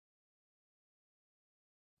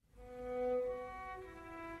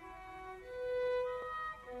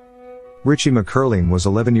Richie McErlean was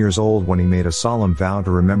 11 years old when he made a solemn vow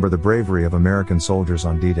to remember the bravery of American soldiers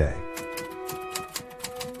on D-Day.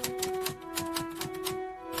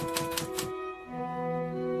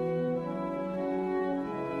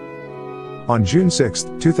 On June 6,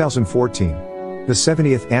 2014, the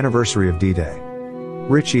 70th anniversary of D-Day,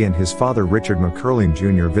 Richie and his father Richard McErlean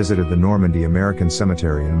Jr. visited the Normandy American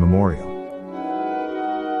Cemetery and Memorial.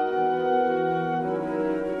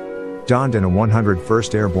 Donned in a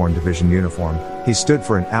 101st Airborne Division uniform, he stood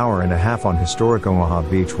for an hour and a half on historic Omaha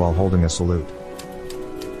Beach while holding a salute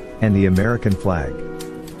and the American flag.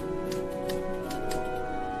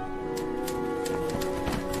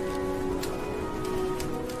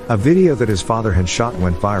 A video that his father had shot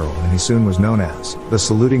went viral, and he soon was known as the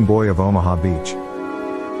Saluting Boy of Omaha Beach.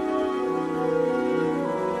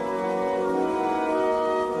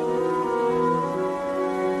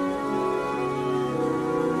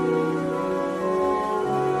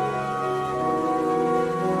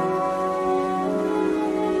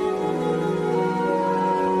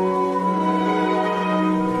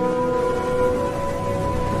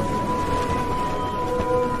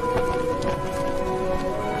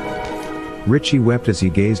 Richie wept as he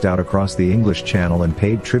gazed out across the English Channel and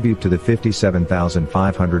paid tribute to the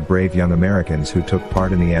 57,500 brave young Americans who took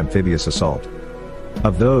part in the amphibious assault.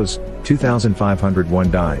 Of those,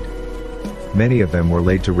 2,501 died. Many of them were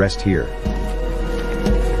laid to rest here.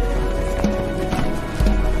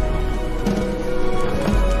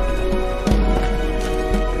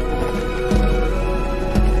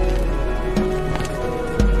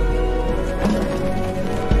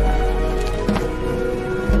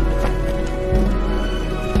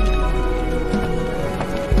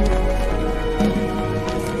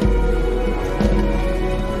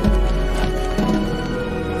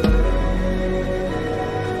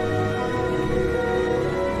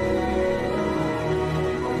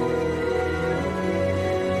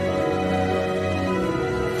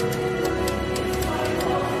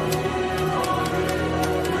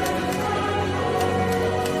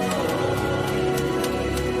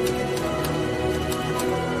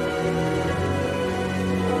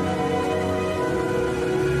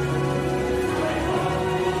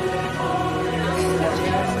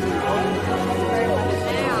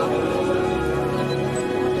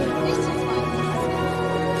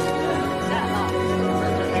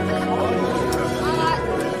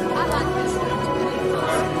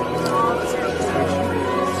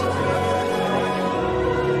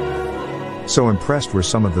 So impressed were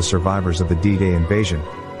some of the survivors of the D-Day invasion,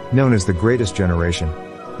 known as the Greatest Generation.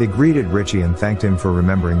 They greeted Richie and thanked him for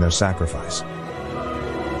remembering their sacrifice.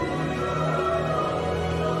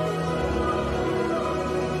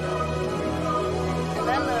 And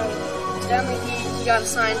then he got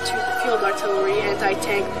assigned to the Field Artillery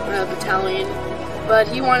Anti-Tank Battalion, but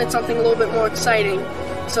he wanted something a little bit more exciting,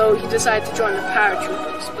 so he decided to join the paratroopers.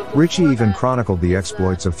 Richie even chronicled the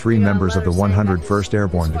exploits of 3 members of the 101st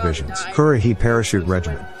Airborne Division's Currahee Parachute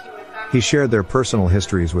Regiment. He shared their personal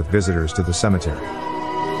histories with visitors to the cemetery.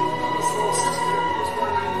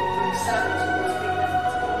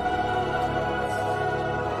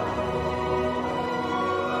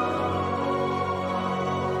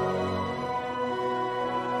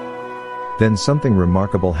 Then something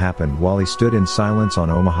remarkable happened while he stood in silence on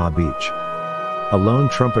Omaha Beach. A lone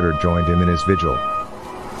trumpeter joined him in his vigil.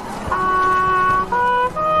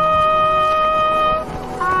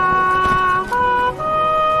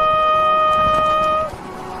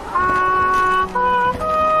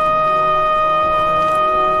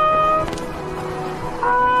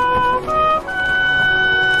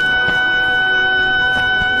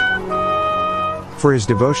 For his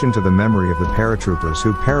devotion to the memory of the paratroopers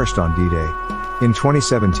who perished on D-Day. In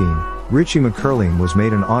 2017, Richie McErlean was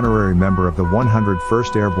made an honorary member of the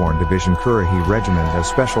 101st Airborne Division Currahee Regiment as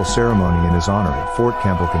special ceremony in his honor at Fort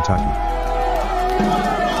Campbell, Kentucky.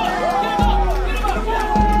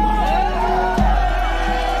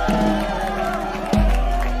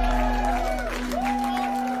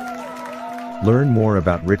 Learn more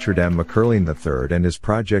about Richard M. McErlean III and his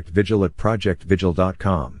Project Vigil at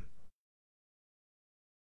projectvigil.com.